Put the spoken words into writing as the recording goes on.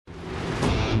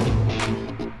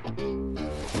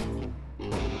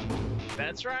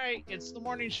That's right. It's the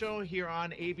morning show here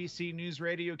on ABC News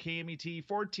Radio, KMET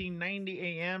 1490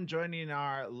 AM. Joining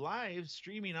our live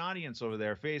streaming audience over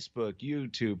there, Facebook,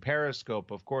 YouTube,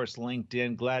 Periscope, of course,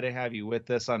 LinkedIn. Glad to have you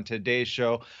with us on today's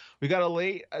show. We got a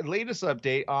latest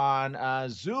update on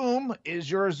Zoom. Is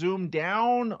your Zoom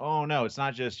down? Oh, no, it's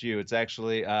not just you. It's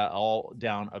actually all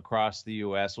down across the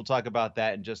U.S. We'll talk about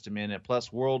that in just a minute.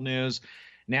 Plus, world news,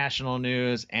 national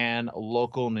news, and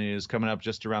local news coming up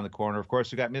just around the corner. Of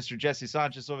course, we got Mr. Jesse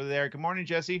Sanchez over there. Good morning,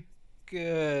 Jesse.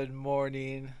 Good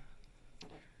morning.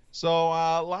 So,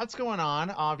 lots going on.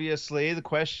 Obviously, the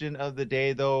question of the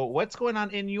day, though, what's going on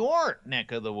in your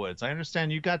neck of the woods? I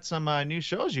understand you got some new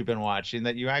shows you've been watching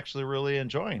that you actually really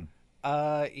enjoying.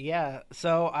 Yeah.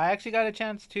 So I actually got a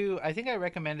chance to. I think I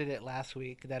recommended it last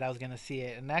week that I was gonna see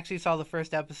it, and I actually saw the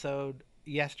first episode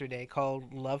yesterday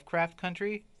called Lovecraft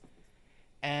Country.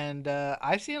 And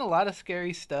I've seen a lot of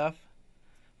scary stuff,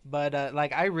 but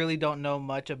like I really don't know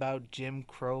much about Jim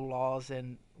Crow laws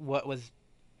and what was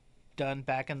done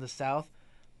back in the South.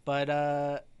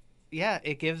 But yeah,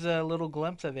 it gives a little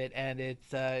glimpse of it, and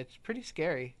it's pretty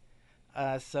scary.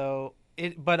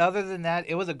 But other than that,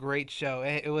 it was a great show.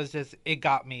 It was just it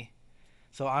got me,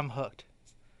 so I'm hooked.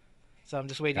 So I'm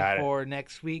just waiting Got it. for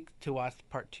next week to watch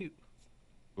part two.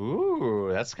 Ooh,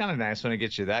 that's kind of nice when it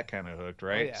gets you that kind of hooked, Oh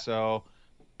right? yeah. So,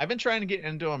 I've been trying to get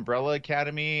into Umbrella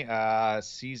Academy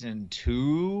season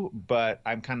 2, but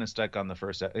I'm kind of stuck on the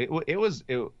first. Umbrella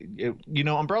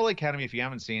Academy. If you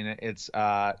haven't seen it, it's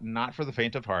not for the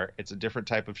faint of heart. It's a different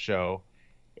type of show.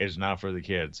 It's not for the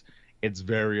kids. It's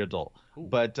very adult, Ooh.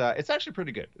 but it's actually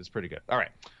pretty good. It's pretty good. All right.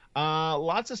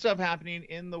 Lots of stuff happening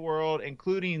in the world,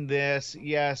 including this.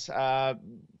 Yes,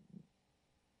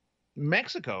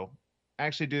 Mexico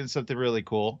actually doing something really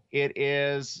cool.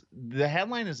 The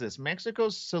headline is this: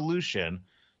 Mexico's solution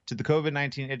to the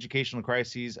COVID-19 educational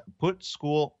crises put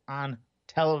school on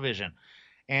television.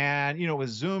 And, with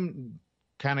Zoom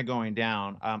kind of going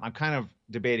down, I'm kind of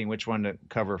debating which one to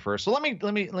cover first. So let me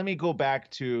go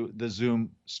back to the Zoom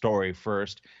story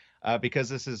first. Because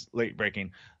this is late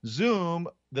breaking. Zoom,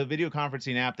 the video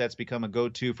conferencing app that's become a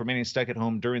go-to for many stuck at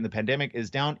home during the pandemic, is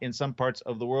down in some parts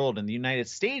of the world. In the United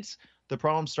States, the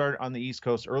problem started on the East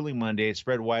Coast early Monday,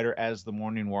 spread wider as the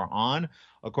morning wore on.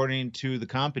 According to the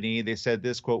company, they said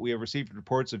this, quote, "We have received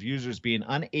reports of users being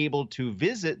unable to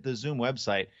visit the Zoom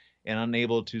website and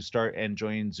unable to start and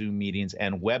join Zoom meetings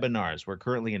and webinars. We're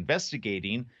currently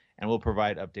investigating and will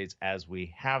provide updates as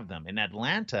we have them." In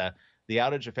Atlanta, the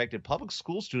outage affected public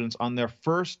school students on their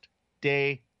first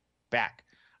day back.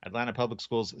 Atlanta Public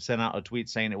Schools sent out a tweet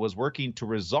saying it was working to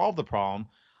resolve the problem.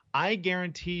 I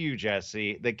guarantee you,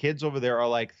 Jesse, the kids over there are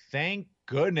like, thank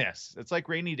goodness. It's like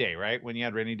rainy day, right? When you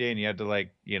had rainy day and you had to or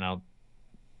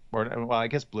well, I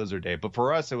guess blizzard day. But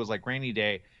for us, it was like rainy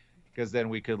day because then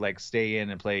we could stay in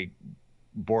and play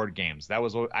board games. That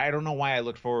was, I don't know why I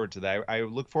looked forward to that. I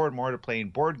look forward more to playing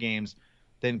board games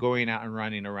than going out and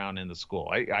running around in the school.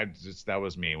 I just, that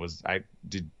was me.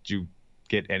 Did you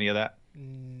get any of that?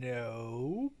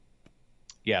 No.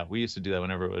 Yeah, we used to do that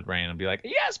whenever it would rain and be like,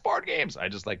 yes, board games. I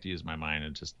just like to use my mind.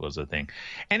 It just was a thing.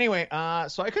 Anyway,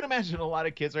 so I could imagine a lot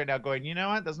of kids right now going, you know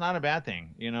what? That's not a bad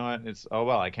thing. You know what? Oh,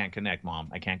 well, I can't connect, Mom.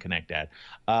 I can't connect, Dad.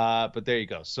 But there you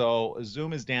go. So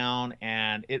Zoom is down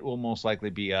and it will most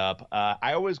likely be up.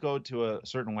 I always go to a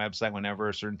certain website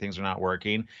whenever certain things are not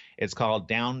working. It's called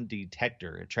Down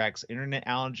Detector. It tracks internet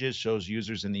outages, shows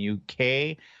users in the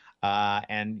UK.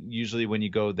 And usually when you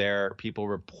go there, people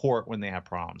report when they have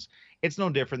problems. It's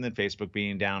no different than Facebook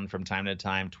being down from time to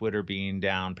time, Twitter being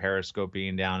down, Periscope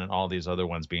being down, and all these other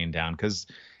ones being down because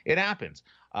it happens.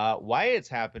 Why it's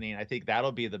happening, I think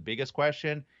that'll be the biggest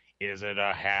question. Is it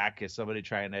a hack? Is somebody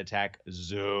trying to attack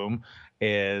Zoom?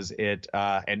 Is it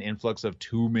an influx of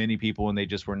too many people and they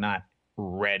just were not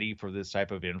ready for this type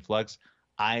of influx?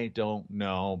 I don't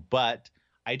know, but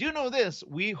I do know this.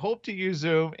 We hope to use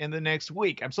Zoom in the next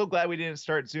week. I'm so glad we didn't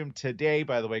start Zoom today,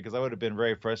 by the way, because I would have been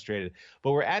very frustrated.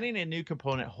 But we're adding a new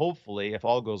component, hopefully, if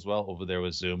all goes well over there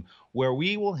with Zoom, where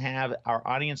we will have our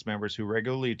audience members who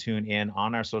regularly tune in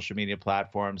on our social media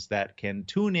platforms that can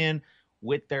tune in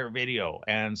with their video.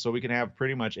 And so we can have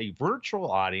pretty much a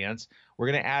virtual audience. We're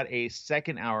going to add a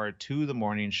second hour to the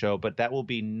morning show, but that will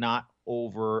be not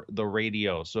over the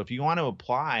radio. So if you want to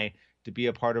apply to be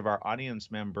a part of our audience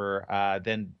member,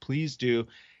 then please do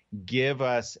give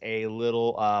us a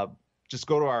little, just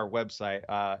go to our website,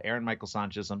 Aaron Michael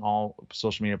Sanchez on all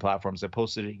social media platforms. I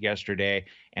posted it yesterday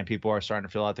and people are starting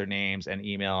to fill out their names and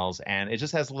emails. And it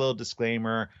just has a little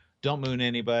disclaimer. Don't moon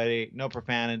anybody, no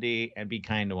profanity, and be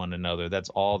kind to one another. That's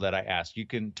all that I ask. You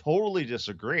can totally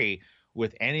disagree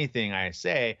with anything I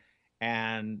say,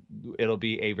 and it'll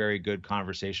be a very good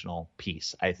conversational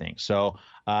piece, I think. So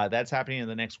that's happening in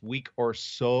the next week or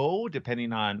so,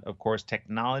 depending on, of course,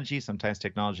 technology. Sometimes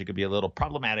technology could be a little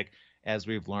problematic, as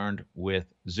we've learned with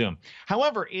Zoom.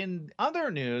 However, in other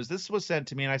news, this was sent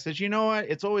to me, and I said, you know what?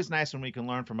 It's always nice when we can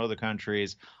learn from other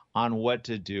countries on what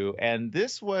to do. And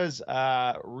this was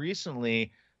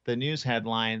recently the news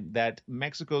headline that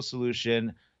Mexico's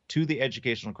solution to the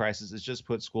educational crisis is just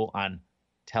put school on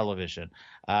television.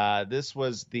 This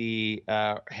was the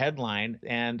headline,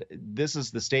 and this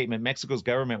is the statement. Mexico's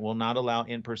government will not allow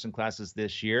in-person classes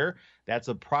this year. That's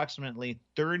approximately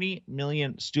 30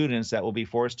 million students that will be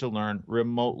forced to learn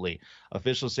remotely.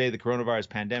 Officials say the coronavirus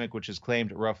pandemic, which has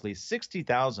claimed roughly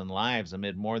 60,000 lives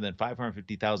amid more than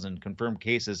 550,000 confirmed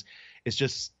cases, is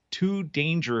just too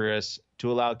dangerous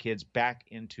to allow kids back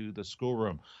into the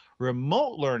schoolroom.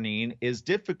 Remote learning is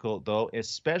difficult, though,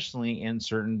 especially in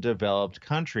certain developed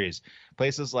countries.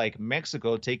 Places like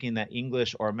Mexico, taking that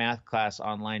English or math class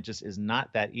online just is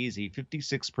not that easy.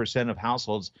 56% of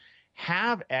households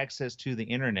have access to the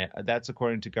internet. That's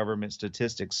according to government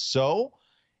statistics. So,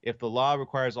 if the law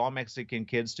requires all Mexican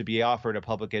kids to be offered a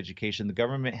public education, the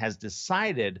government has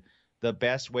decided the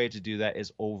best way to do that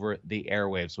is over the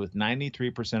airwaves, with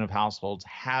 93% of households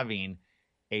having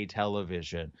a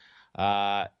television.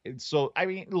 So I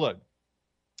mean, look,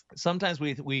 sometimes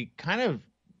we kind of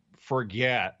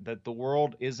forget that the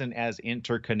world isn't as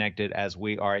interconnected as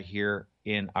we are here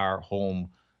in our home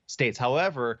states.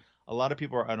 However, a lot of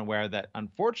people are unaware that,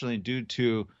 unfortunately, due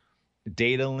to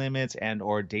data limits and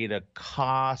or data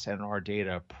costs and or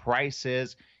data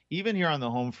prices, even here on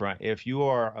the home front, if you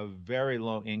are a very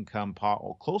low income,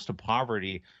 close to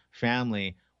poverty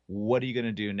family, what are you going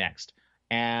to do next?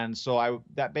 And so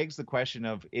that begs the question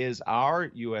of, is our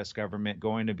US government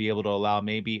going to be able to allow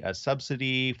maybe a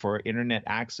subsidy for internet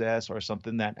access or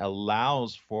something that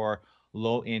allows for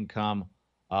low income,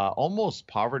 almost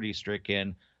poverty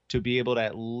stricken, to be able to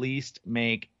at least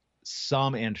make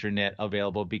some internet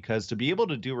available? Because to be able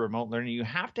to do remote learning, you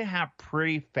have to have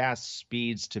pretty fast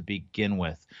speeds to begin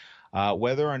with.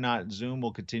 Whether or not Zoom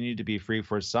will continue to be free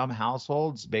for some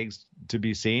households begs to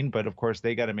be seen, but of course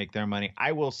they got to make their money.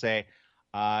 I will say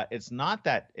it's not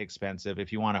that expensive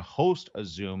if you want to host a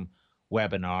Zoom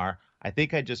webinar. I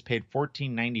think I just paid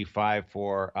 $14.95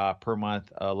 for per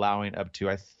month, allowing up to,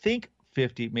 I think,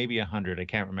 50, maybe 100. I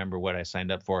can't remember what I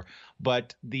signed up for.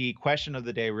 But the question of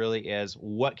the day really is,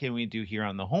 what can we do here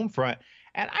on the home front?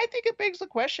 And I think it begs the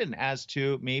question as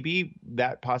to maybe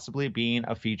that possibly being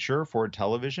a feature for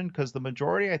television, because the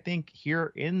majority, I think,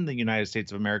 here in the United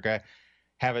States of America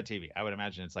have a TV. I would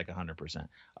imagine it's like 100%.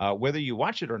 Whether you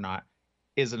watch it or not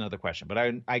is another question. But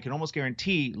I can almost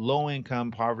guarantee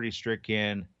low-income,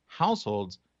 poverty-stricken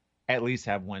households at least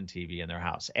have one TV in their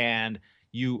house. And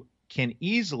you can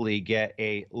easily get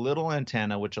a little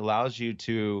antenna, which allows you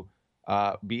to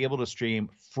be able to stream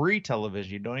free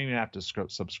television. You don't even have to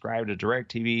subscribe to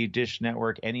DirecTV, Dish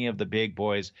Network, any of the big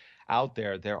boys out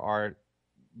there. There are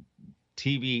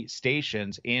TV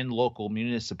stations in local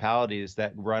municipalities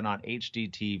that run on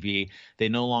HDTV. They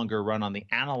no longer run on the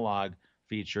analog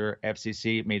feature.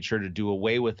 FCC made sure to do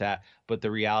away with that. But the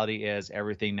reality is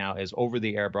everything now is over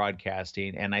the air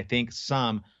broadcasting. And I think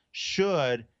some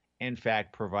should, in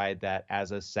fact, provide that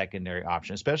as a secondary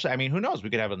option. Especially, I mean, who knows? We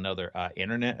could have another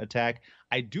internet attack.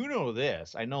 I do know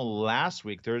this. I know last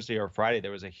week, Thursday or Friday,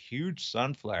 there was a huge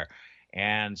sun flare.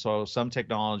 And so some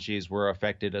technologies were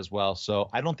affected as well. So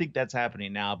I don't think that's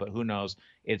happening now, but who knows?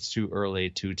 It's too early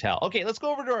to tell. Okay, let's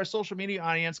go over to our social media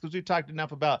audience, because we've talked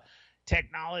enough about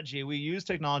technology. We use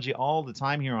technology all the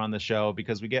time here on the show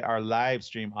because we get our live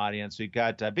stream audience. We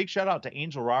got a big shout out to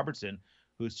Angel Robertson,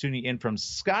 who's tuning in from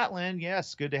Scotland.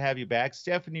 Yes, good to have you back.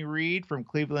 Stephanie Reed from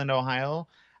Cleveland, Ohio.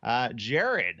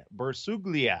 Jared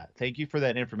Bersuglia, thank you for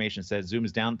that information. Says Zoom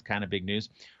is down, kind of big news.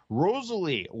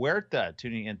 Rosalie Huerta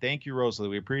tuning in. Thank you, Rosalie.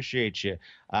 We appreciate you.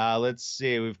 Let's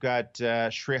see. We've got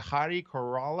Srihari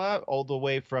Korala all the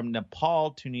way from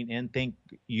Nepal tuning in. Thank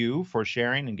you for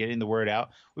sharing and getting the word out.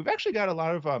 We've actually got a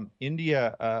lot of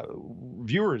India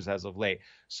viewers as of late,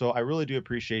 so I really do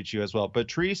appreciate you as well.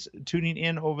 Patrice tuning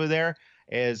in over there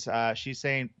is she's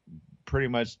saying pretty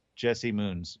much Jesse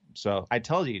Moons. So I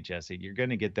tell you, Jesse, you're going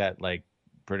to get that, like,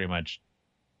 pretty much.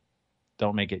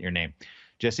 Don't make it your name.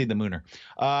 Jesse the Mooner.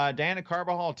 Diana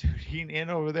Carbajal tuning in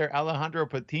over there. Alejandro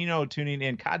Patino tuning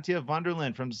in. Katya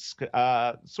Wunderland from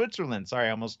Switzerland. Sorry,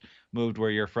 I almost moved where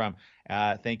you're from.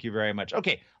 Thank you very much.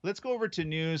 Okay, let's go over to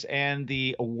news and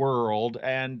the world.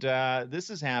 And this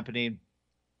is happening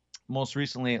most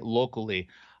recently locally.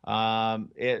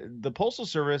 The Postal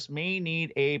Service may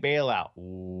need a bailout.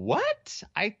 What?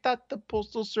 I thought the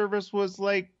Postal Service was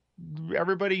like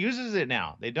everybody uses it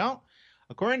now. They don't.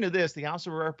 According to this, the House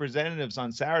of Representatives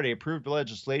on Saturday approved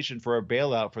legislation for a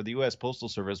bailout for the U.S. Postal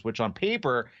Service, which on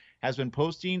paper has been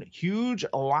posting huge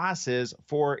losses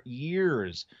for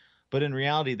years. But in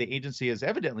reality, the agency is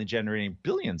evidently generating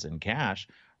billions in cash.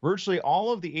 Virtually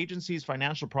all of the agency's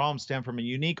financial problems stem from a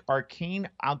unique, arcane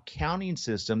accounting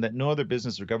system that no other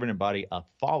business or government body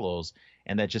follows,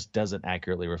 and that just doesn't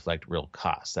accurately reflect real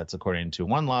costs. That's according to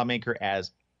one lawmaker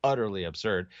as utterly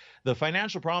absurd. The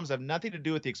financial problems have nothing to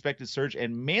do with the expected surge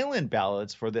in mail-in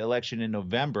ballots for the election in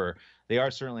November. They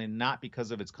are certainly not because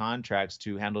of its contracts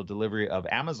to handle delivery of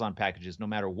Amazon packages, no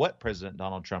matter what President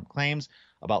Donald Trump claims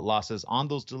about losses on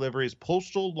those deliveries.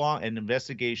 Postal law and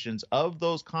investigations of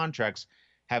those contracts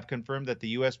have confirmed that the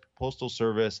U.S. Postal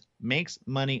Service makes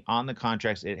money on the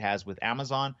contracts it has with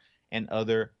Amazon and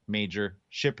other major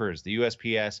shippers. The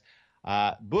USPS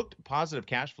booked positive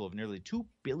cash flow of nearly $2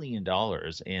 billion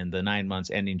in the 9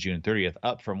 months ending June 30th,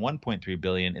 up from $1.3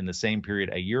 billion in the same period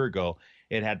a year ago.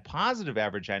 It had positive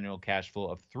average annual cash flow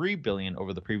of $3 billion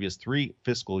over the previous 3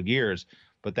 fiscal years,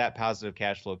 but that positive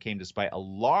cash flow came despite a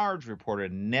large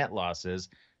reported net losses,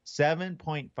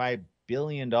 $7.5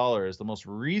 billion, the most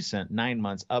recent 9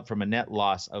 months, up from a net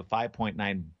loss of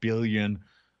 $5.9 billion.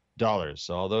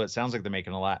 So although it sounds like they're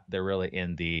making a lot, they're really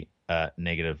in the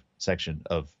negative section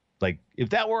of, like, if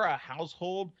that were a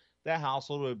household, that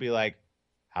household would be like,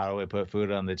 how do we put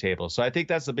food on the table? So I think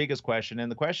that's the biggest question.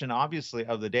 And the question, obviously,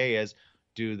 of the day is,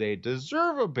 do they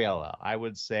deserve a bailout? I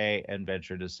would say and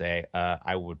venture to say,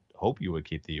 I would hope you would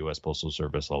keep the U.S. Postal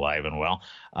Service alive and well.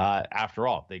 After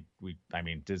all, I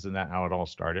mean, isn't that how it all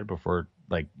started before,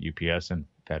 like, UPS and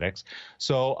FedEx?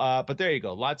 So, but there you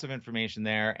go. Lots of information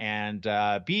there. And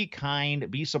be kind,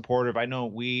 be supportive. I know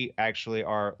we actually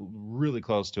are really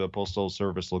close to a Postal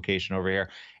Service location over here,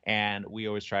 and we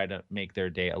always try to make their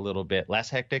day a little bit less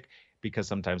hectic, because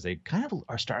sometimes they kind of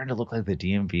are starting to look like the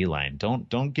DMV line.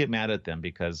 Don't get mad at them,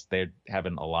 because they're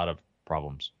having a lot of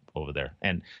problems over there.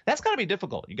 And that's got to be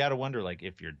difficult. You got to wonder, like,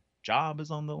 if your job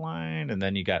is on the line, and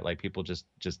then you got, like, people just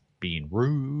being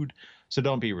rude. So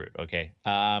don't be rude, okay?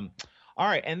 All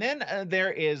right, and then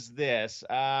there is this.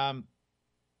 We're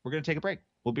going to take a break.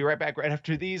 We'll be right back right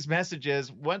after these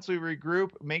messages. Once we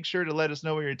regroup, make sure to let us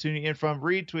know where you're tuning in from.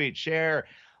 Retweet, share,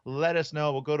 let us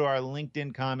know. We'll go to our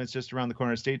LinkedIn comments just around the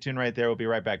corner. Stay tuned right there. We'll be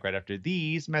right back right after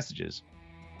these messages.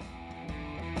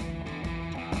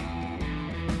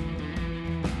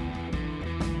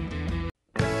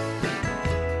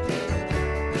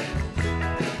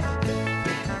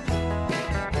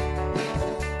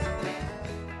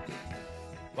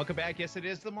 Welcome back. Yes, it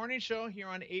is the morning show here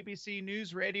on ABC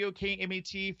News Radio,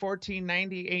 KMET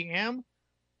 1490 AM.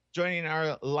 Joining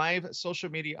our live social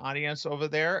media audience over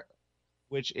there,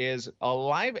 which is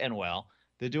alive and well.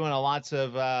 They're doing lots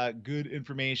of good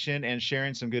information and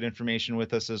sharing some good information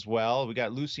with us as well. We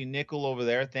got Lucy Nickel over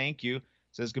there. Thank you.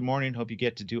 Says, good morning. Hope you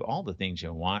get to do all the things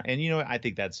you want. And, you know, I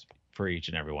think that's for each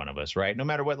and every one of us, right? No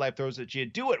matter what life throws at you,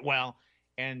 do it well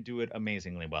and do it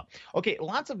amazingly well. Okay,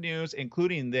 lots of news,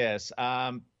 including this.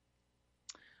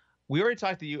 We already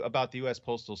talked to you about the U.S.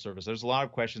 Postal Service. There's a lot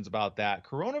of questions about that.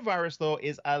 Coronavirus, though,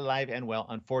 is alive and well,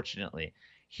 unfortunately.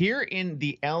 Here in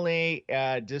the L.A.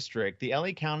 district, the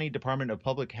L.A. County Department of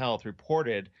Public Health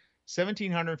reported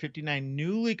 1,759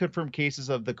 newly confirmed cases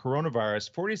of the coronavirus,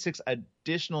 46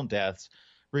 additional deaths,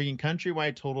 bringing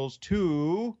countrywide totals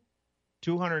to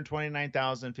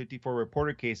 229,054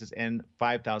 reported cases and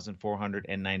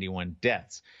 5,491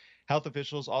 deaths. Health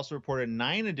officials also reported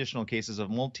 9 additional cases of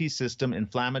multi-system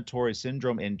inflammatory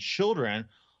syndrome in children,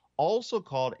 also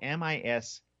called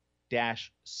MIS-C,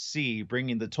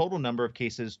 bringing the total number of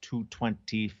cases to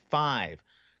 25.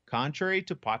 Contrary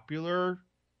to popular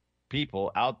people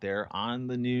out there on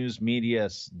the news media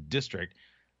district,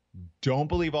 don't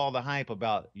believe all the hype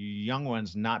about young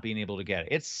ones not being able to get it.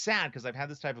 It's sad, because I've had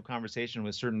this type of conversation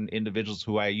with certain individuals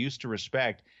who I used to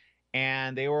respect,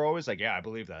 and they were always like, yeah, I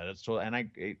believe that. It's totally, and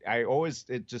I always,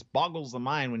 it just boggles the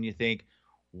mind when you think,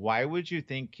 why would you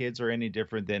think kids are any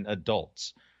different than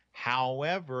adults?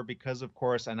 However, because of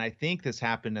course, and I think this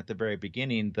happened at the very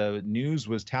beginning, the news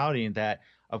was touting that,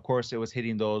 of course, it was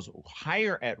hitting those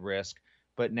higher at risk,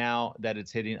 but now that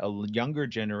it's hitting a younger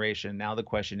generation, now the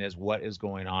question is, what is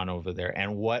going on over there,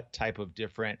 and what type of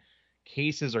different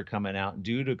cases are coming out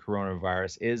due to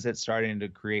coronavirus? Is it starting to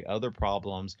create other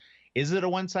problems? Is it a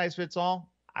one-size-fits-all?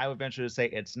 I would venture to say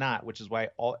it's not, which is why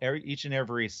each and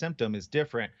every symptom is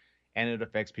different, and it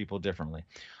affects people differently.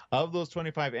 Of those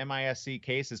 25 MIS-C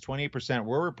cases, 28%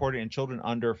 were reported in children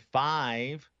under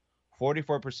 5,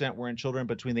 44% were in children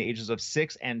between the ages of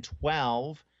 6 and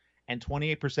 12, and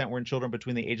 28% were in children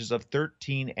between the ages of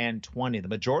 13 and 20. The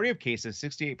majority of cases,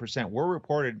 68%, were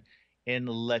reported in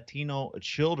Latino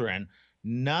children.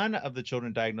 None of the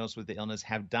children diagnosed with the illness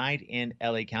have died in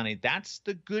LA County. That's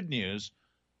the good news.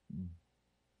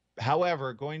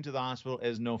 However, going to the hospital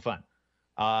is no fun.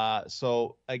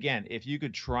 So again, if you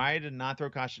could try to not throw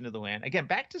caution to the wind, again,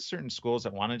 back to certain schools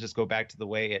that want to just go back to the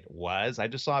way it was. I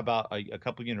just saw about a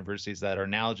couple of universities that are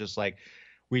now just like,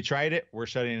 we tried it, we're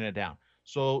shutting it down.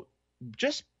 So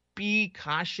just be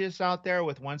cautious out there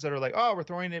with ones that are like, oh, we're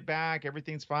throwing it back,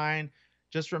 everything's fine.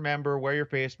 Just remember, wear your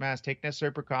face mask, take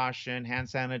necessary precaution, hand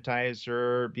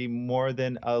sanitizer, be more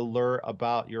than alert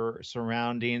about your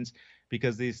surroundings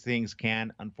because these things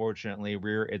can unfortunately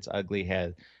rear its ugly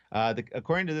head.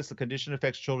 According to this, the condition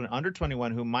affects children under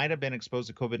 21 who might have been exposed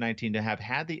to COVID-19 to have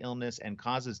had the illness and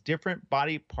causes different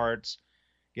body parts.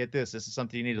 Get this, this is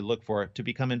something you need to look for, to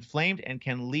become inflamed and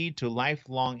can lead to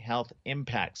lifelong health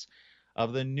impacts.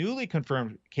 Of the newly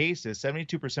confirmed cases,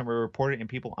 72% were reported in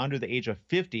people under the age of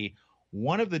 50.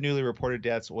 One of the newly reported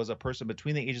deaths was a person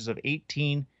between the ages of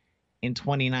 18 and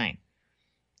 29.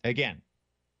 Again,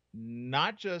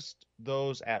 not just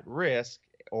those at risk,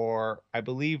 or I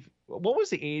believe, what was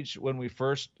the age when we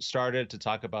first started to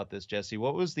talk about this, Jesse?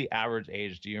 What was the average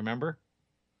age? Do you remember?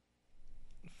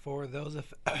 For those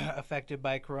affected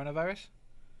by coronavirus,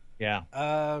 Yeah.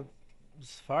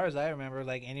 as far as I remember,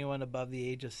 like anyone above the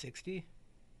age of 60.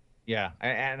 Yeah,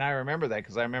 and I remember that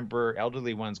because I remember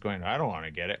elderly ones going, "I don't want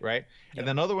to get it," right? And Yep.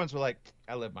 then other ones were like,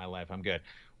 "I live my life, I'm good."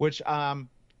 Which,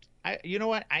 you know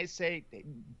what? I say,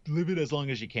 live it as long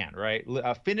as you can, right?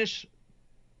 Finish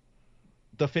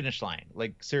the finish line.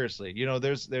 Like seriously,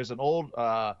 there's an old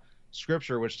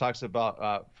scripture which talks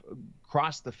about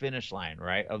cross the finish line,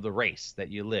 right, of the race that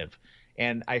you live.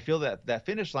 And I feel that that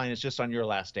finish line is just on your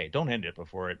last day. Don't end it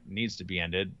before it needs to be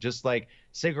ended. Just like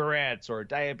cigarettes or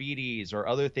diabetes or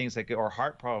other things or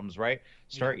heart problems, right?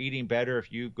 Yeah. Start eating better.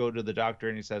 If you go to the doctor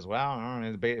and he says, well, I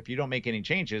don't know, if you don't make any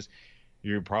changes,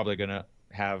 you're probably going to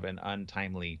have an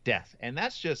untimely death. And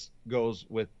that's just goes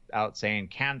without saying.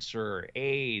 Cancer,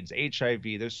 AIDS,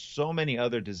 HIV, there's so many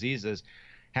other diseases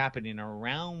happening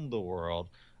around the world.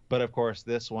 But of course,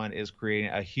 this one is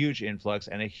creating a huge influx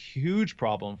and a huge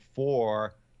problem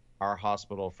for our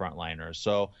hospital frontliners.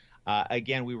 So,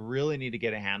 again, we really need to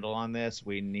get a handle on this.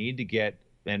 We need to get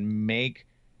and make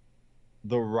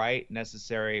the right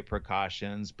necessary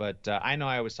precautions. But I know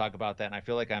I always talk about that, and I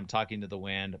feel like I'm talking to the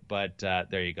wind, but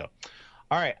there you go.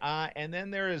 All right. And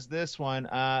then there is this one.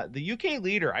 The UK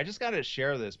leader, I just got to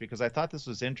share this because I thought this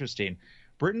was interesting.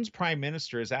 Britain's prime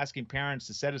minister is asking parents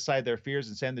to set aside their fears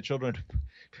and send the children.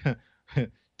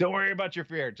 Don't worry about your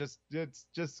fear. Just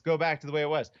go back to the way it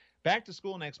was. Back to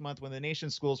school next month when the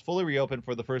nation's schools fully reopen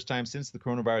for the first time since the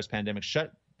coronavirus pandemic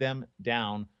shut them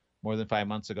down more than 5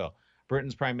 months ago.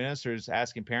 Britain's prime minister is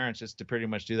asking parents just to pretty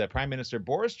much do that. Prime Minister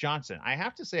Boris Johnson. I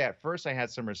have to say, at first, I had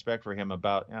some respect for him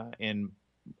about in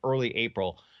early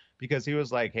April because he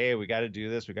was like, hey, we got to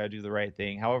do this. We got to do the right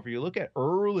thing. However, you look at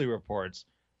early reports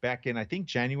back in, I think,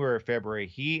 January or February,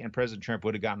 he and President Trump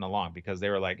would have gotten along because they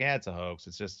were like, yeah, it's a hoax.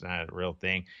 It's just not a real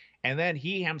thing. And then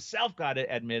he himself got it,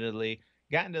 admittedly,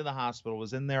 got into the hospital,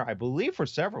 was in there, I believe, for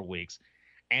several weeks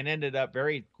and ended up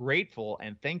very grateful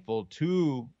and thankful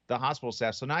to the hospital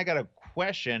staff. So now I got to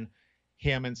question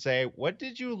him and say, what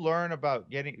did you learn about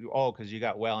getting, oh, because you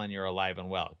got well and you're alive and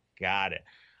well. Got it.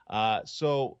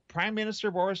 So Prime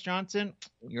Minister Boris Johnson,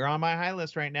 you're on my high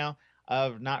list right now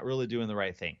of not really doing the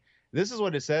right thing. This is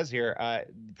what it says here.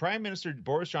 Prime Minister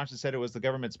Boris Johnson said it was the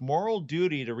government's moral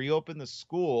duty to reopen the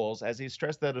schools, as he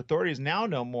stressed that authorities now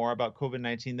know more about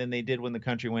COVID-19 than they did when the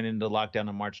country went into lockdown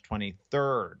on March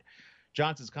 23rd.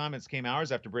 Johnson's comments came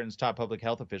hours after Britain's top public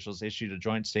health officials issued a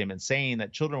joint statement saying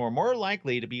that children were more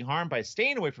likely to be harmed by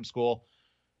staying away from school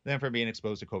than from being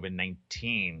exposed to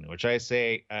COVID-19, which I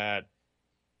say,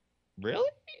 really?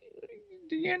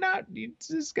 Does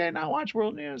this guy not watch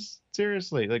world news?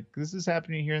 Seriously, like this is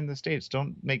happening here in the States.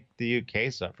 Don't make the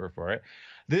UK suffer for it.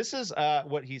 This is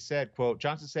what he said, quote,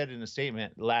 Johnson said in a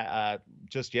statement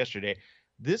just yesterday.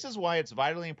 This is why it's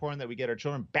vitally important that we get our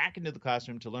children back into the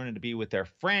classroom to learn and to be with their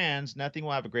friends. Nothing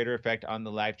will have a greater effect on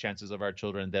the life chances of our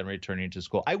children than returning to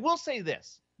school. I will say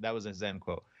this. That was his end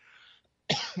quote.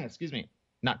 Excuse me.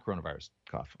 Not coronavirus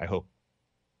cough, I hope.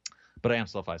 But I am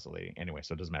self-isolating anyway,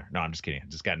 so it doesn't matter. No, I'm just kidding. I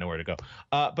just got nowhere to go.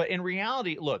 But in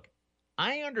reality, look,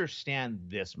 I understand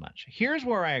this much. Here's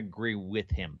where I agree with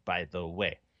him, by the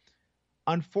way.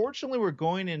 Unfortunately, we're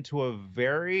going into a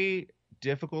very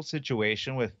difficult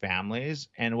situation with families.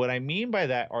 And what I mean by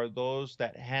that are those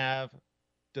that have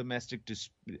domestic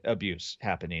abuse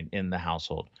happening in the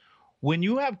household. When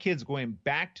you have kids going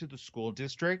back to the school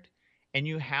district and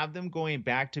you have them going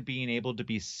back to being able to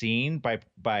be seen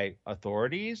by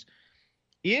authorities,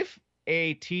 if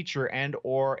a teacher and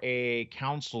or a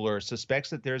counselor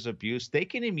suspects that there's abuse, they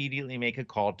can immediately make a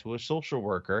call to a social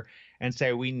worker and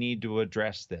say, we need to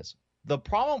address this. The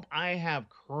problem I have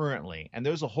currently, and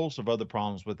there's a host of other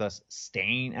problems with us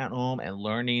staying at home and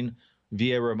learning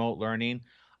via remote learning.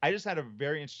 I just had a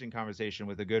very interesting conversation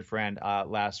with a good friend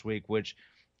last week, which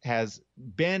has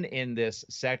been in this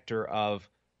sector of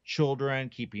children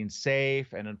keeping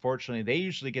safe. And unfortunately, they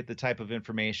usually get the type of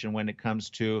information when it comes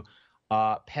to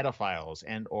pedophiles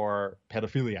and or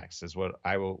pedophiliacs is what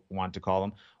I will want to call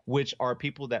them, which are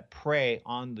people that prey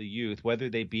on the youth, whether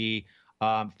they be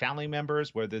family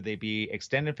members, whether they be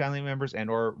extended family members, and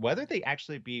or whether they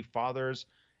actually be fathers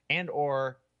and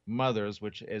or mothers,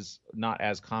 which is not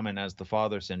as common as the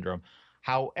father syndrome.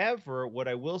 However, what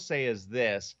I will say is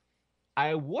this.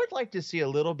 I would like to see a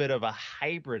little bit of a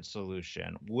hybrid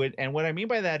solution. And what I mean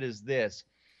by that is this.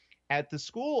 At the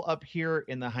school up here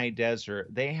in the high desert,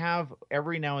 they have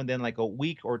every now and then like a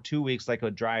week or 2 weeks, like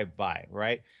a drive by,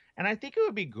 right? And I think it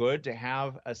would be good to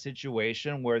have a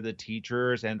situation where the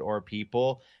teachers and or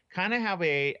people kind of have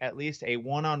at least a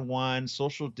one-on-one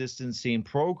social distancing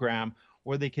program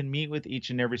where they can meet with each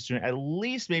and every student at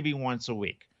least maybe once a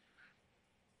week.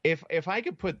 If I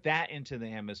could put that into the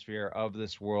hemisphere of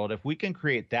this world, if we can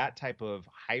create that type of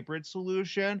hybrid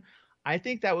solution, I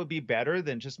think that would be better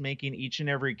than just making each and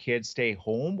every kid stay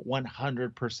home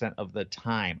 100% of the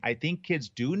time. I think kids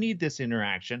do need this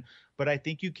interaction, but I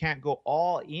think you can't go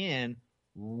all in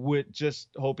with just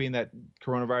hoping that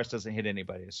coronavirus doesn't hit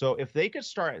anybody. So if they could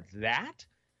start that,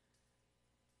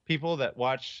 people that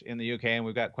watch in the UK, and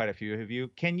we've got quite a few of you,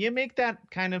 can you make that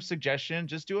kind of suggestion?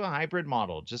 Just do a hybrid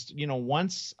model. Just,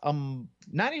 once,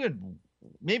 not even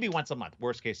maybe once a month,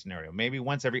 worst case scenario, maybe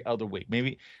once every other week,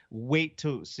 maybe wait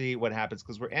to see what happens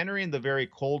because we're entering the very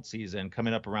cold season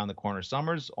coming up around the corner.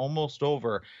 Summer's almost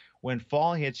over. When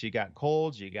fall hits, you got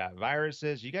colds, you got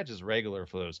viruses, you got just regular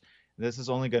flus. This is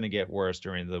only going to get worse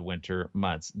during the winter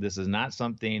months. This is not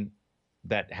something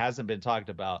that hasn't been talked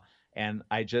about. And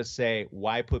I just say,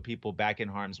 why put people back in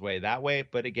harm's way that way?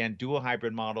 But again, do a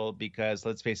hybrid model because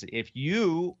let's face it, if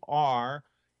you are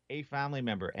a family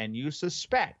member and you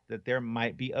suspect that there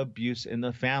might be abuse in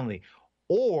the family,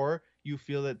 or you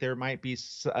feel that there might be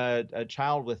a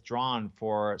child withdrawn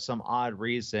for some odd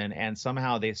reason, and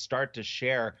somehow they start to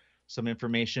share some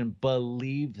information,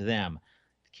 believe them.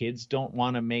 Kids don't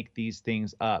want to make these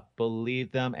things up.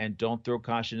 Believe them and don't throw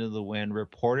caution to the wind.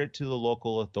 Report it to the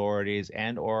local authorities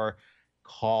and or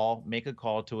make a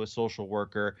call to a social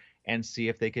worker and see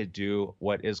if they could do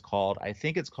what is called, I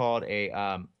think it's called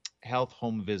a health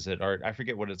home visit, or I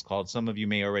forget what it's called. Some of you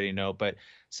may already know, but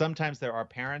sometimes there are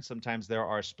parents, sometimes there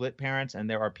are split parents, and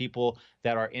there are people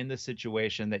that are in the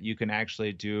situation that you can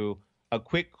actually do a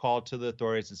quick call to the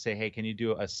authorities and say, hey, can you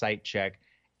do a site check?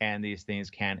 And these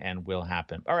things can and will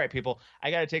happen. All right, people,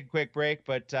 I got to take a quick break,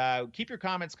 but keep your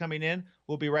comments coming in.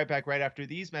 We'll be right back right after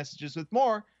these messages with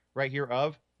more right here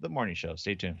of The Morning Show.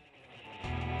 Stay tuned.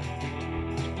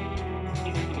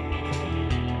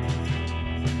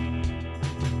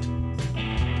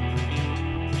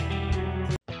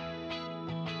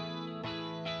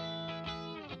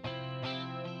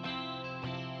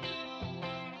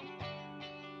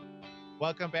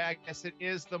 Welcome back. Yes, it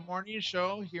is The Morning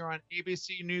Show here on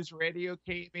ABC News Radio,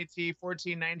 KMAT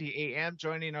 1490 AM.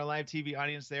 Joining our live TV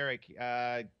audience there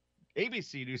at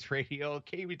ABC News Radio,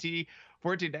 KMAT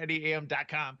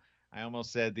 1490am.com. I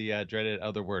almost said the dreaded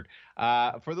other word.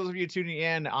 For those of you tuning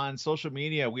in on social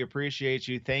media, we appreciate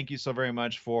you. Thank you so very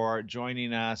much for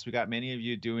joining us. We got many of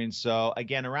you doing so.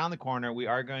 Again, around the corner, we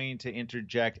are going to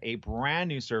interject a brand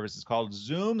new service. It's called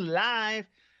Zoom Live.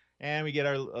 And we get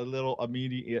a little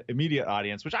immediate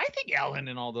audience, which I think Ellen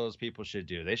and all those people should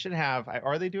do. They should have.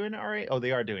 Are they doing it already? Oh,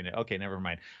 they are doing it. Okay, never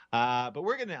mind. But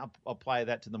we're going to apply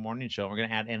that to the morning show. We're going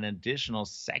to add an additional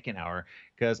second hour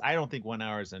because I don't think 1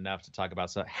 hour is enough to talk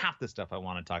about half the stuff I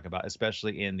want to talk about,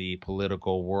 especially in the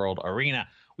political world arena.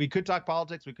 We could talk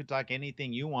politics. We could talk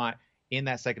anything you want in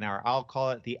that second hour. I'll call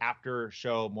it the after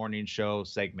show morning show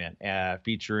segment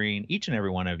featuring each and every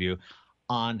one of you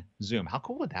on Zoom. How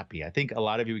cool would that be? I think a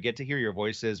lot of you get to hear your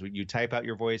voices. You type out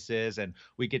your voices, and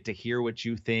we get to hear what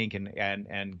you think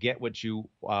and get what you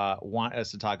want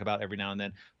us to talk about every now and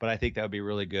then. But I think that would be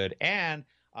really good. And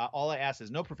all I ask is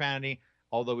no profanity.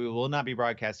 Although we will not be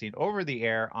broadcasting over the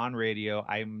air on radio,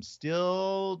 I'm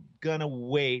still gonna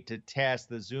wait to test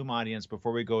the Zoom audience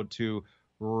before we go to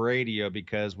radio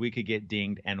because we could get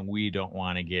dinged and we don't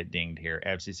want to get dinged here.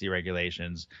 FCC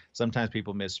regulations. Sometimes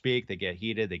people misspeak, they get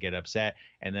heated, they get upset,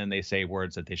 and then they say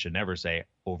words that they should never say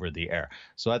over the air.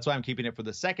 So that's why I'm keeping it for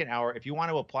the second hour. If you want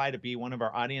to apply to be one of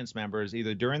our audience members,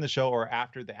 either during the show or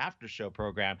after the after show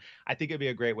program, I think it'd be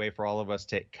a great way for all of us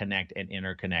to connect and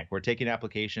interconnect. We're taking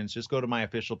applications. Just go to my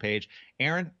official page,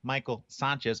 Aaron Michael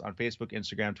Sanchez, on Facebook,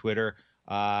 Instagram, Twitter,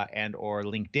 and or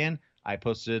LinkedIn. I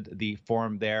posted the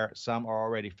form there. Some are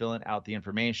already filling out the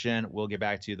information. We'll get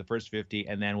back to you the first 50,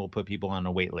 and then we'll put people on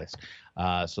a wait list.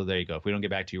 So there you go. If we don't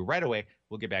get back to you right away,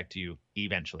 we'll get back to you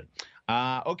eventually.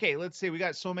 Okay, let's see. We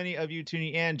got so many of you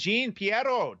tuning in. Gene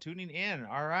Piero tuning in.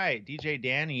 All right. DJ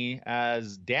Danny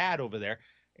as dad over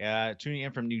there, tuning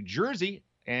in from New Jersey.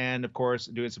 And, of course,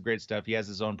 doing some great stuff. He has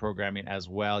his own programming as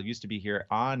well. Used to be here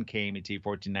on KMET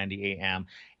 1490 AM.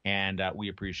 And we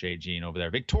appreciate Gene over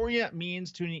there. Victoria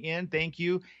Means tuning in. Thank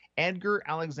you. Edgar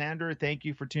Alexander, thank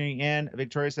you for tuning in.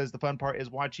 Victoria says the fun part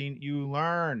is watching you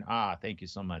learn. Thank you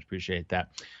so much. Appreciate that.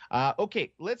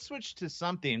 Okay, let's switch to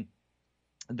something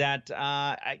that,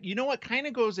 you know what, kind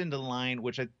of goes into line,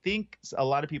 which I think a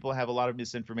lot of people have a lot of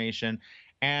misinformation.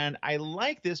 And I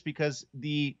like this because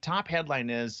the top headline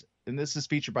is, and this is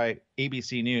featured by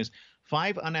ABC News,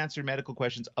 5 unanswered medical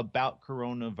questions about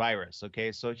coronavirus.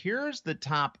 Okay, so here's the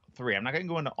top 3. I'm not going to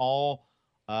go into all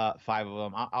 5 of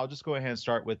them. I'll just go ahead and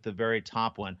start with the very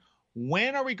top one.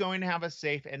 When are we going to have a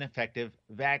safe and effective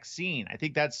vaccine? I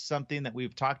think that's something that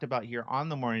we've talked about here on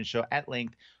the morning show at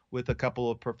length with a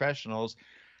couple of professionals.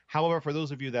 However, for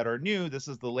those of you that are new, this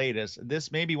is the latest.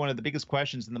 This may be one of the biggest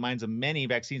questions in the minds of many.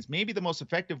 Vaccines may be the most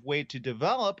effective way to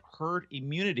develop herd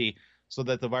immunity so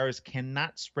that the virus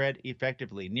cannot spread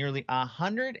effectively. Nearly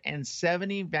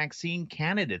 170 vaccine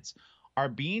candidates are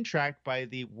being tracked by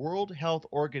the World Health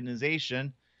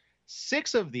Organization.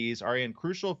 6 of these are in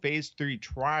crucial phase 3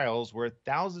 trials where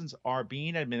thousands are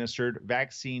being administered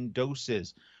vaccine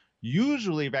doses.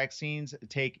 Usually, vaccines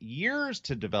take years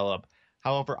to develop.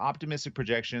 However, optimistic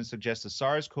projections suggest a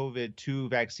SARS-CoV-2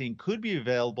 vaccine could be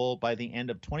available by the end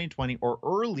of 2020 or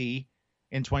early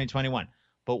in 2021.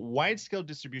 But wide-scale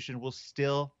distribution will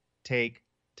still take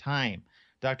time.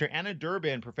 Dr. Anna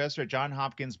Durbin, professor at Johns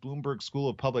Hopkins Bloomberg School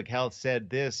of Public Health, said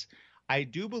this: I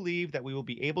do believe that we will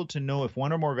be able to know if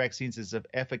one or more vaccines is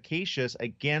efficacious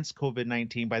against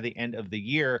COVID-19 by the end of the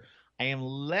year. I am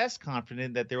less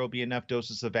confident that there will be enough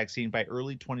doses of vaccine by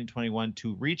early 2021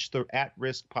 to reach the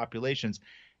at-risk populations.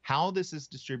 How this is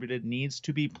distributed needs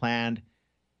to be planned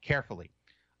carefully.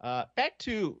 Back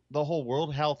to the whole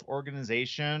World Health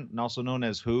Organization, and also known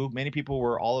as WHO. Many people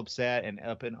were all upset and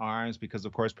up in arms because,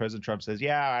 of course, President Trump says,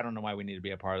 yeah, I don't know why we need to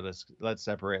be a part of this. Let's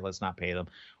separate. Let's not pay them,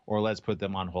 or let's put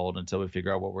them on hold until we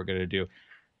figure out what we're going to do.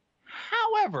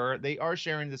 However, they are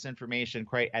sharing this information,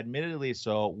 quite admittedly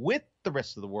so, with the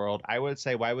rest of the world. I would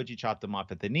say, why would you chop them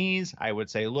off at the knees? I would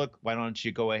say, look, why don't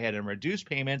you go ahead and reduce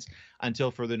payments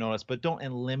until further notice, but don't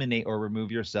eliminate or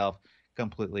remove yourself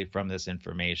completely from this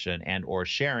information and or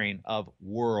sharing of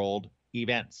world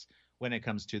events when it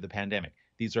comes to the pandemic.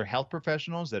 These are health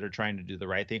professionals that are trying to do the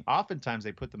right thing. Oftentimes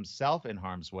they put themselves in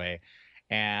harm's way,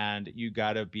 and you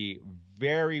got to be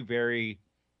very, very,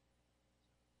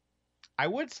 I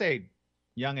would say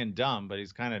young and dumb, but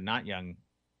he's kind of not young,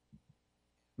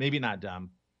 maybe not dumb,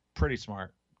 pretty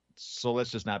smart. So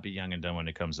let's just not be young and dumb when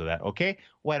it comes to that. Okay,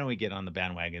 why don't we get on the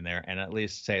bandwagon there and at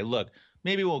least say, look,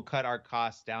 maybe we'll cut our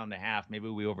costs down to half. Maybe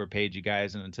we overpaid you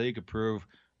guys, and until you could prove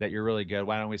that you're really good,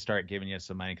 why don't we start giving you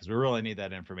some money? Because we really need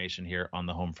that information here on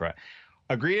the home front.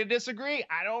 Agree to disagree?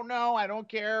 I don't know. I don't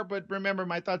care. But remember,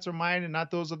 my thoughts are mine and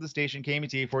not those of the station,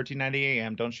 KMET 1490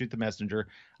 AM. Don't shoot the messenger.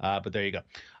 But there you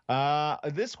go.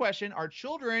 This question: are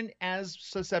children as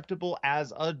susceptible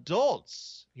as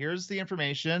adults? Here's the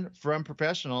information from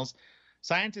professionals.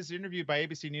 Scientists interviewed by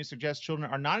ABC News suggest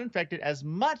children are not infected as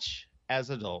much as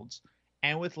adults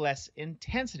and with less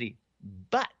intensity.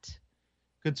 But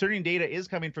concerning data is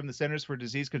coming from the Centers for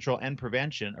Disease Control and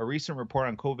Prevention. A recent report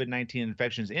on COVID-19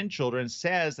 infections in children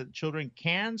says that children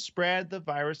can spread the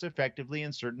virus effectively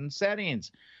in certain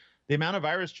settings. The amount of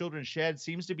virus children shed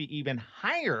seems to be even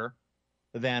higher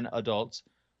than adults.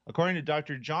 According to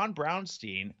Dr. John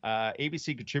Brownstein,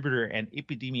 ABC contributor and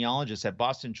epidemiologist at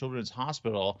Boston Children's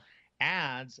Hospital,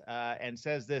 adds and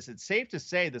says this: it's safe to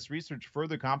say this research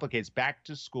further complicates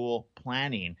back-to-school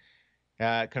planning.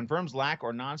 Confirms lack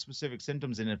or non-specific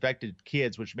symptoms in infected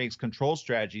kids, which makes control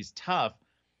strategies tough,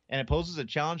 and it poses a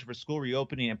challenge for school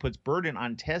reopening and puts burden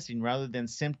on testing rather than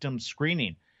symptom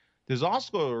screening. There's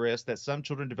also a risk that some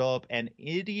children develop an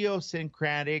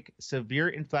idiosyncratic severe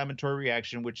inflammatory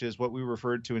reaction, which is what we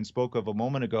referred to and spoke of a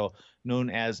moment ago, known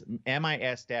as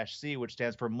MIS-C, which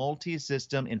stands for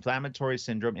multi-system inflammatory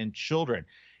syndrome in children.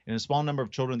 In a small number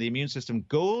of children, the immune system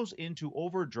goes into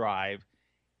overdrive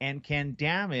and can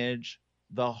damage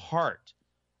the heart.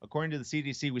 According to the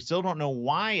CDC, we still don't know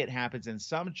why it happens in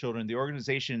some children. The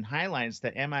organization highlights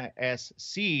that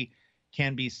MIS-C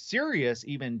can be serious,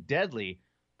 even deadly,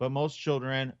 but most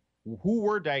children who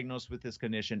were diagnosed with this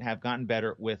condition have gotten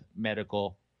better with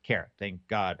medical care. Thank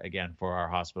God, again, for our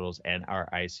hospitals and our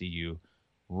ICU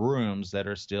rooms that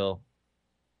are still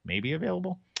maybe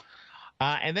available.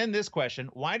 And then this question,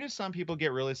 why do some people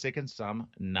get really sick and some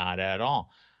not at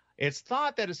all? It's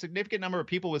thought that a significant number of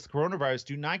people with coronavirus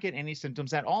do not get any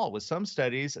symptoms at all, with some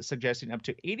studies suggesting up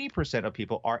to 80% of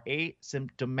people are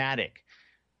asymptomatic.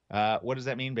 What does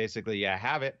that mean? Basically, you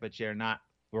have it, but you're not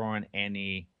throwing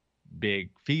any big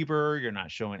fever. You're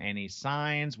not showing any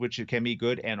signs, which can be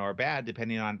good and or bad,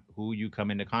 depending on who you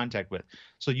come into contact with.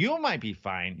 So you might be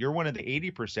fine. You're one of the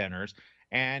 80%ers.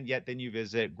 And yet then you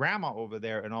visit grandma over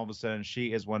there, and all of a sudden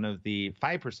she is one of the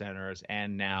 5%ers.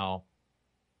 And now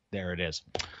there it is.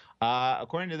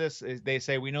 According to this, they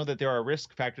say we know that there are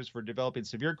risk factors for developing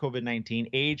severe COVID-19,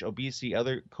 age, obesity,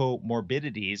 other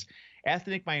comorbidities.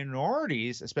 Ethnic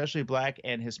minorities, especially Black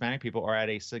and Hispanic people, are at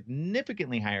a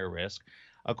significantly higher risk.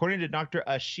 According to Dr.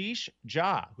 Ashish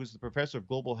Jha, who's the professor of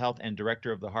global health and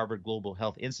director of the Harvard Global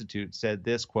Health Institute, said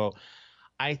this, quote,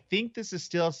 I think this is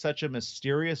still such a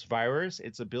mysterious virus.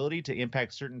 Its ability to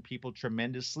impact certain people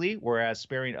tremendously, whereas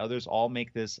sparing others all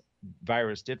make this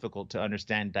virus difficult to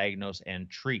understand, diagnose, and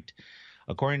treat.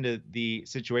 According to the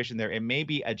situation there, it may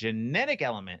be a genetic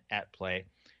element at play.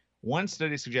 One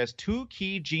study suggests 2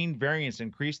 key gene variants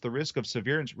increase the risk of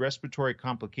severe respiratory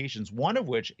complications, one of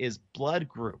which is blood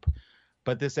group.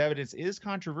 But this evidence is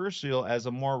controversial, as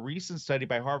a more recent study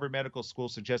by Harvard Medical School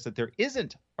suggests that there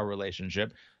isn't a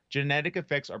relationship. Genetic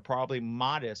effects are probably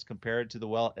modest compared to the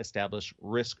well-established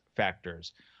risk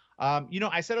factors.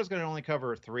 I said I was going to only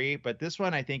cover 3, but this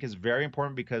one I think is very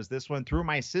important, because this one, through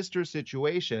my sister's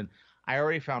situation, I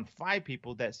already found 5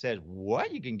 people that said,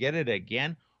 what, you can get it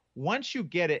again? Once you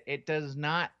get it, it does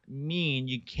not mean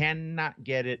you cannot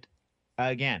get it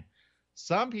again.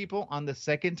 Some people on the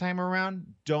second time around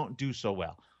don't do so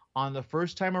well. On the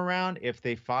first time around, if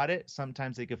they fought it,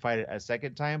 sometimes they could fight it a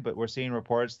second time, but we're seeing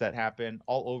reports that happen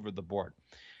all over the board.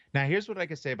 Now, here's what I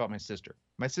can say about my sister.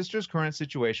 My sister's current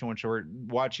situation, which we're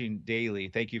watching daily,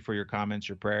 thank you for your comments,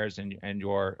 your prayers, and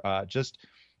your just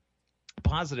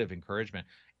positive encouragement,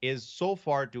 is so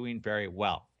far doing very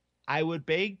well. I would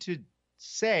beg to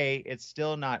say it's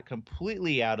still not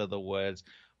completely out of the woods,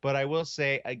 but I will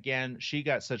say, again, she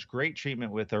got such great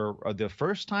treatment with her the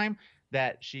first time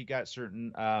that she got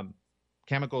certain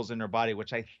chemicals in her body,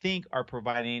 which I think are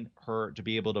providing her to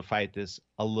be able to fight this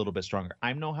a little bit stronger.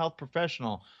 I'm no health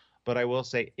professional, but I will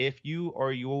say, if you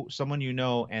or someone you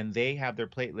know and they have their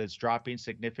platelets dropping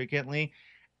significantly,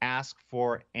 ask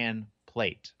for an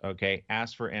plate. Okay,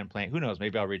 ask for an plate. Who knows?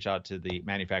 Maybe I'll reach out to the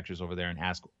manufacturers over there and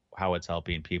ask how it's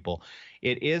helping people.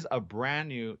 It is a brand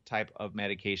new type of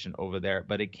medication over there,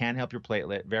 but it can help your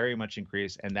platelet very much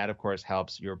increase. And that, of course,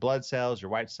 helps your blood cells, your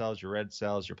white cells, your red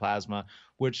cells, your plasma,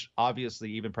 which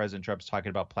obviously even President Trump's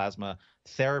talking about plasma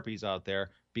therapies out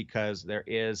there, because there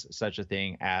is such a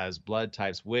thing as blood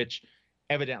types, which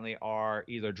evidently are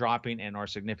either dropping and or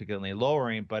significantly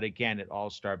lowering. But again, it all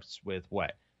starts with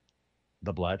what?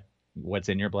 The blood. What's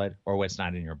in your blood or what's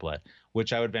not in your blood,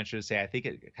 which I would venture to say I think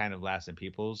it kind of lasts in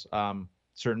people's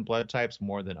certain blood types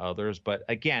more than others. But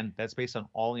again, that's based on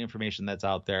all the information that's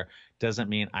out there. Doesn't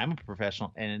mean I'm a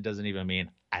professional, and it doesn't even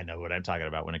mean I know what I'm talking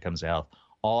about when it comes to health.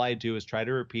 All I do is try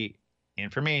to repeat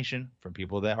information from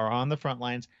people that are on the front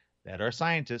lines, that are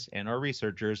scientists and are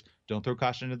researchers. Don't throw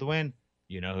caution to the wind.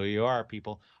 You know who you are,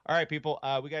 people. All right, people,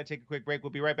 we got to take a quick break.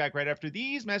 We'll be right back right after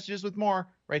these messages with more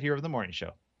right here on The Morning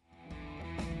Show.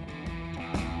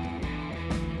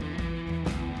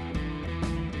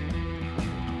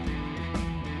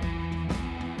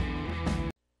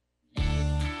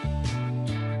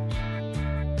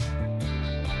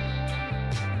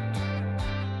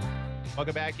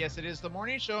 Welcome back. Yes, it is The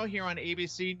Morning Show here on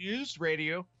ABC News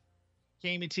Radio,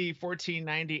 KMET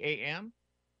 1490 AM.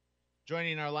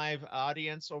 Joining our live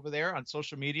audience over there on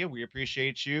social media, we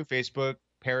appreciate you. Facebook,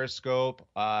 Periscope,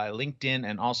 LinkedIn,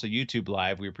 and also YouTube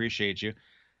Live. We appreciate you.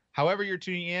 However you're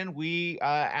tuning in, we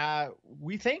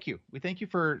thank you. We thank you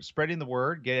for spreading the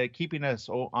word, keeping us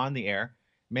on the air.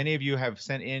 Many of you have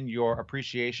sent in your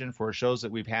appreciation for shows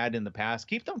that we've had in the past.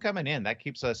 Keep them coming in. That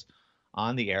keeps us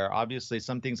on the air. Obviously,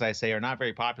 some things I say are not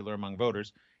very popular among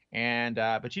voters, And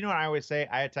but you know what I always say?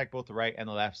 I attack both the right and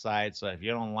the left side. So if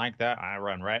you don't like that, I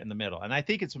run right in the middle. And I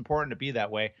think it's important to be that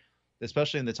way,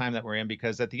 especially in the time that we're in,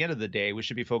 because at the end of the day, we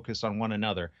should be focused on one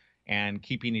another and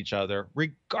keeping each other,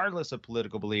 regardless of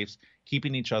political beliefs,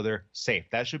 keeping each other safe.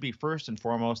 That should be first and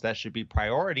foremost. That should be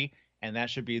priority. And that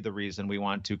should be the reason we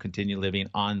want to continue living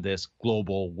on this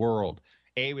global world.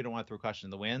 We don't want to throw caution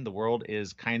in the wind. The world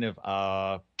is kind of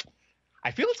I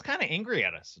feel it's kind of angry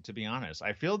at us, to be honest.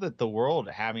 I feel that the world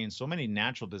having so many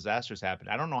natural disasters happen.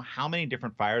 I don't know how many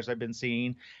different fires I've been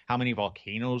seeing, how many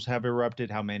volcanoes have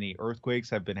erupted, how many earthquakes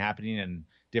have been happening in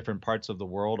different parts of the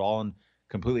world, all in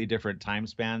completely different time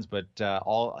spans, but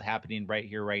all happening right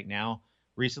here, right now.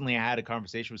 Recently, I had a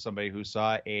conversation with somebody who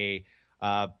saw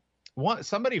uh,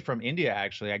 somebody from India,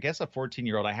 actually, I guess a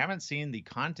 14-year-old. I haven't seen the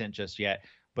content just yet,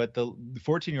 but the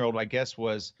 14-year-old, I guess,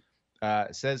 was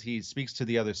says he speaks to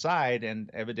the other side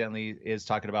and evidently is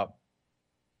talking about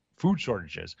food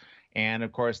shortages. And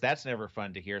of course, that's never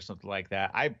fun to hear something like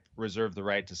that. I reserve the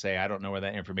right to say I don't know where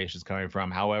that information is coming from.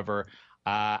 However,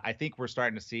 I think we're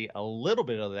starting to see a little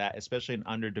bit of that, especially in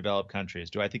underdeveloped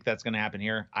countries. Do I think that's going to happen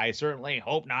here? I certainly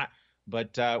hope not.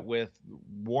 But with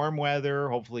warm weather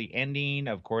hopefully ending,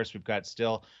 of course, we've got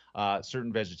still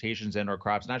certain vegetations and or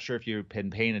crops. Not sure if you've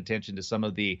been paying attention to some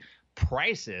of the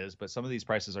prices, but some of these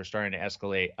prices are starting to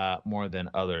escalate more than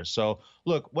others. So,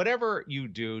 look, whatever you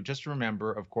do, just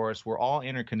remember, of course, we're all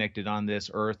interconnected on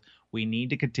this earth. We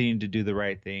need to continue to do the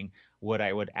right thing. What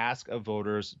I would ask of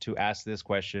voters to ask this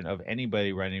question of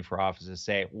anybody running for office is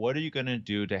say, what are you going to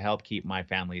do to help keep my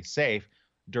family safe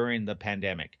during the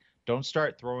pandemic? Don't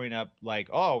start throwing up like,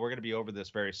 oh, we're going to be over this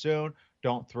very soon.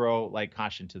 Don't throw like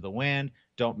caution to the wind.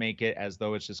 Don't make it as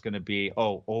though it's just going to be,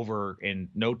 oh, over in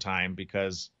no time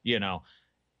because,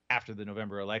 after the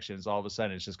November elections, all of a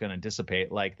sudden it's just going to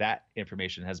dissipate. Like that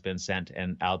information has been sent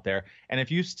and out there. And if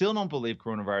you still don't believe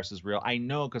coronavirus is real, I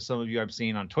know because some of you I've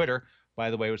seen on Twitter, by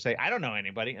the way, would say, I don't know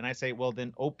anybody. And I say, well,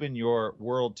 then open your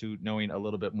world to knowing a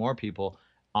little bit more people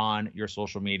on your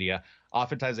social media.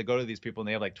 Oftentimes I go to these people and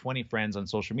they have like 20 friends on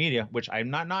social media, which I'm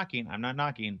not knocking. I'm not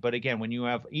knocking. But again, when you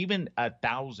have even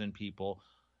 1,000 people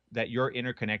that you're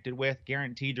interconnected with,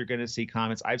 guaranteed you're going to see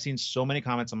comments. I've seen so many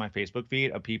comments on my Facebook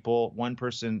feed of people. One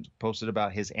person posted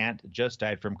about his aunt just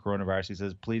died from coronavirus. He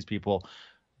says, please, people,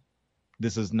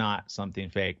 this is not something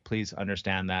fake. Please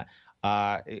understand that.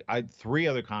 I 3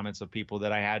 other comments of people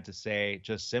that I had to say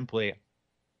just simply,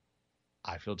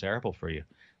 I feel terrible for you.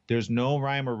 There's no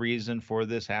rhyme or reason for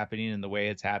this happening in the way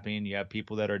it's happening. You have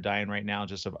people that are dying right now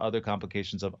just of other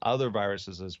complications of other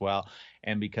viruses as well.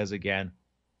 And because, again,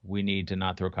 we need to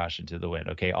not throw caution to the wind.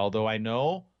 Okay. Although I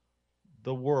know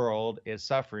the world is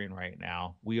suffering right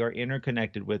now, we are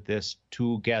interconnected with this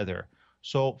together.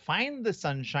 So find the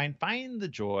sunshine, find the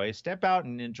joy, step out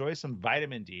and enjoy some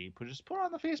vitamin D. Just put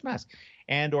on the face mask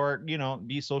and or,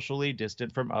 be socially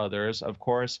distant from others. Of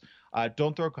course,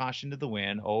 don't throw caution to the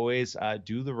wind. Always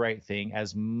do the right thing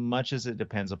as much as it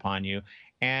depends upon you.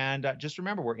 And just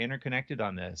remember, we're interconnected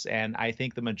on this. And I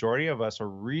think the majority of us are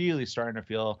really starting to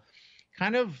feel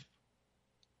kind of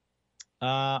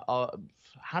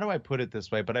how do I put it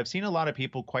this way? But I've seen a lot of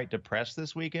people quite depressed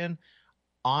this weekend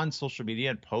on social media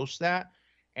and post that.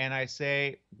 And I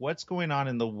say, what's going on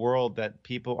in the world that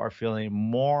people are feeling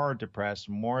more depressed,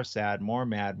 more sad, more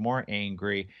mad, more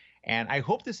angry? And I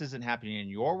hope this isn't happening in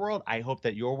your world. I hope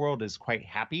that your world is quite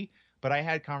happy. But I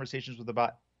had conversations with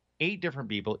about 8 different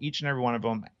people. Each and every one of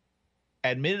them,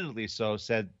 admittedly so,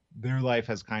 said their life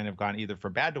has kind of gone either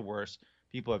from bad to worse.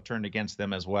 People have turned against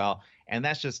them as well. And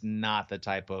that's just not the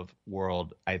type of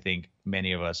world I think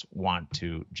many of us want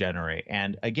to generate.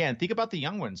 And again, think about the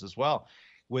young ones as well.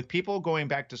 With people going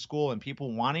back to school and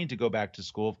people wanting to go back to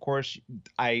school, of course,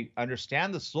 I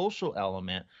understand the social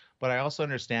element, but I also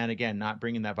understand, again, not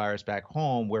bringing that virus back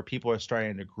home where people are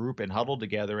starting to group and huddle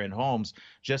together in homes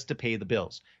just to pay the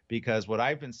bills. Because what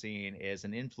I've been seeing is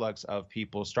an influx of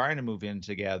people starting to move in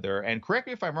together. And correct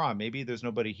me if I'm wrong, maybe there's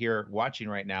nobody here watching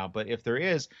right now, but if there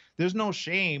is, there's no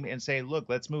shame in saying, look,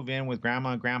 let's move in with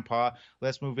grandma and grandpa.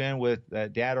 Let's move in with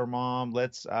dad or mom.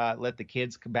 Let's let the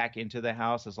kids come back into the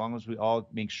house as long as we all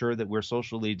make sure that we're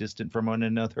socially distant from one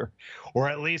another. Or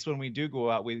at least when we do go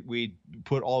out, we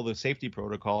put all the safety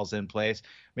protocols in place,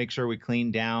 make sure we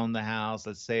clean down the house.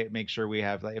 Let's say, make sure we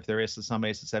have, if there is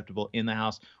somebody susceptible in the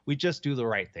house, we just do the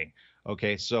right thing.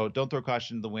 Okay, so don't throw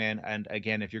caution to the wind. And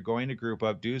again, if you're going to group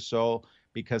up, do so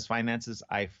because finances,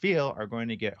 I feel, are going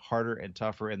to get harder and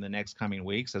tougher in the next coming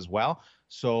weeks as well.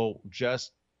 So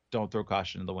just don't throw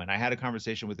caution to the wind. I had a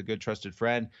conversation with a good trusted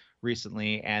friend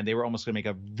recently, and they were almost going to make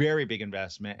a very big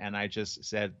investment. And I just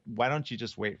said, why don't you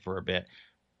just wait for a bit?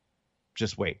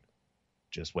 Just wait.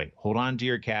 Just wait. Hold on to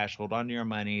your cash. Hold on to your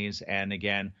monies. And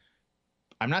again,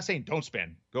 I'm not saying don't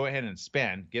spend. Go ahead and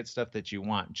spend. Get stuff that you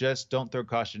want. Just don't throw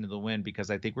caution to the wind because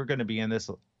I think we're going to be in this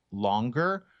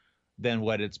longer than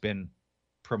what it's been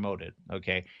promoted.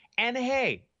 Okay. And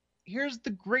hey, here's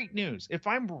the great news. If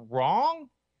I'm wrong,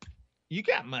 you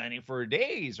got money for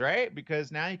days, right?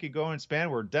 Because now you can go and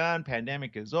spend. We're done.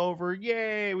 Pandemic is over.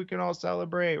 Yay. We can all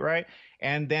celebrate, right?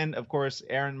 And then, of course,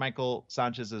 Aaron Michael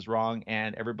Sanchez is wrong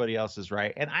and everybody else is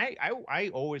right. And I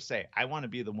always say, I want to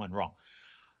be the one wrong.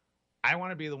 I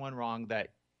want to be the one wrong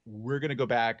that we're going to go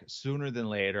back sooner than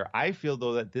later. I feel,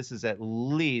 though, that this is at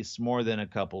least more than a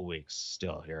couple weeks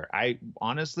still here.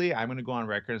 Honestly, I'm going to go on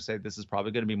record and say this is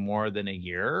probably going to be more than a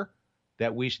year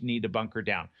that we need to bunker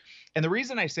down. And the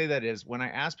reason I say that is when I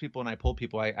ask people and I poll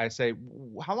people, I say,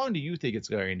 how long do you think it's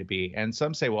going to be? And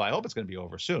some say, well, I hope it's going to be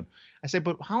over soon. I say,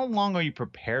 but how long are you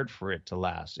prepared for it to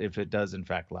last if it does, in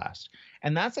fact, last?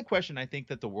 And that's a question I think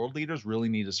that the world leaders really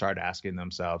need to start asking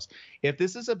themselves. If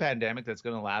this is a pandemic that's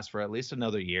going to last for at least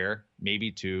another year,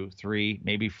 maybe 2, 3,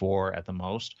 maybe 4 at the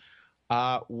most,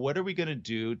 what are we going to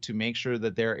do to make sure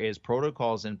that there is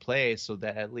protocols in place so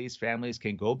that at least families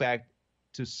can go back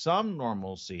to some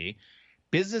normalcy?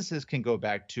 Businesses can go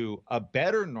back to a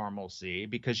better normalcy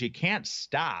because you can't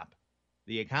stop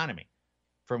the economy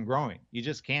from growing. You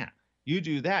just can't. You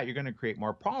do that, you're going to create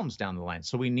more problems down the line.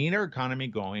 So we need our economy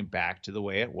going back to the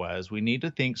way it was. We need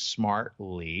to think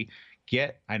smartly.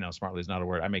 I know smartly is not a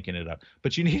word. I'm making it up.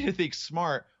 But you need to think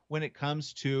smart when it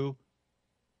comes to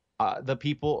the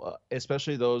people,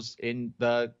 especially those in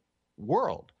the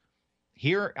world.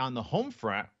 Here on the home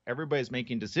front, everybody's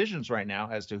making decisions right now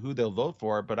as to who they'll vote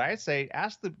for. But I say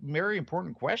ask the very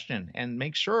important question and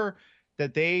make sure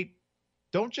that they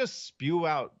don't just spew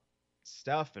out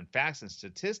stuff and facts and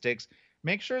statistics.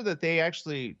 Make sure that they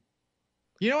actually,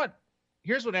 you know what?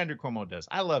 Here's what Andrew Cuomo does.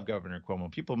 I love Governor Cuomo.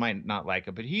 People might not like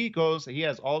him, but he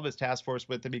has all of his task force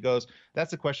with him. He goes,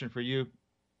 that's a question for you.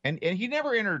 And he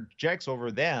never interjects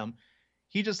over them.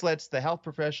 He just lets the health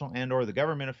professional and or the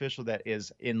government official that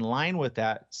is in line with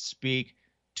that speak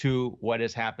to what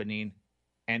is happening,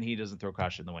 and he doesn't throw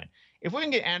caution in the wind. If we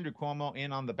can get Andrew Cuomo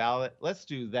in on the ballot, let's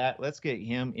do that. Let's get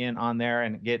him in on there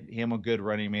and get him a good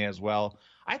running mate as well.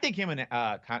 I think him and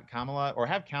Kamala, or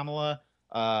have Kamala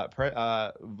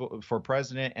for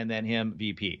president and then him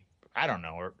VP. I don't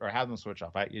know, or have them switch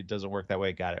off. It doesn't work that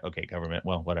way. Got it. Okay, government.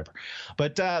 Well, whatever.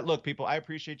 But look, people, I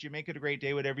appreciate you. Make it a great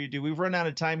day, whatever you do. We've run out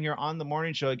of time here on the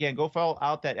morning show. Again, go fill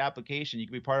out that application. You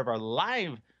can be part of our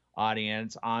live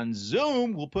audience on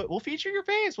Zoom. We'll feature your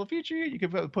face. We'll feature you. You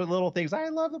can put little things. I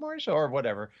love the morning show or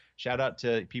whatever. Shout out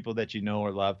to people that you know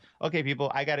or love. Okay,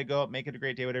 people, I got to go. Make it a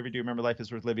great day, whatever you do. Remember, life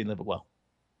is worth living. Live it well.